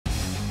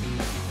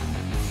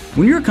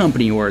When your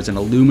company orders an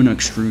aluminum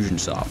extrusion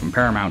saw from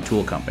Paramount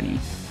Tool Company,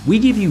 we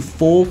give you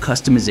full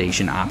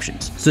customization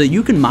options so that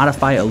you can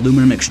modify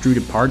aluminum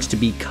extruded parts to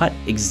be cut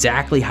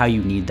exactly how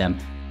you need them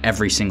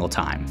every single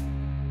time.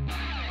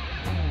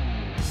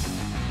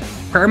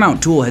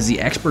 Paramount Tool has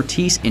the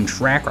expertise and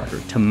track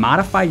record to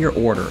modify your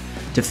order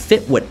to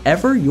fit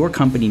whatever your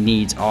company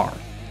needs are,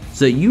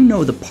 so that you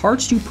know the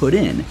parts you put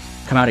in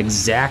come out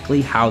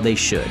exactly how they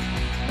should.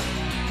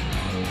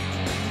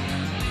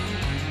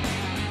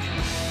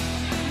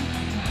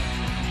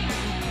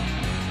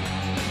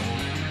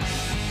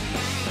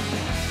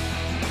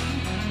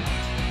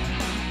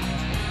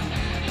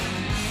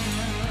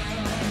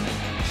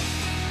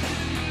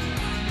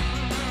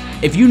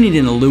 If you need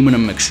an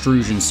aluminum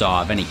extrusion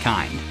saw of any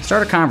kind,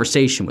 start a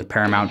conversation with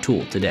Paramount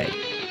Tool today.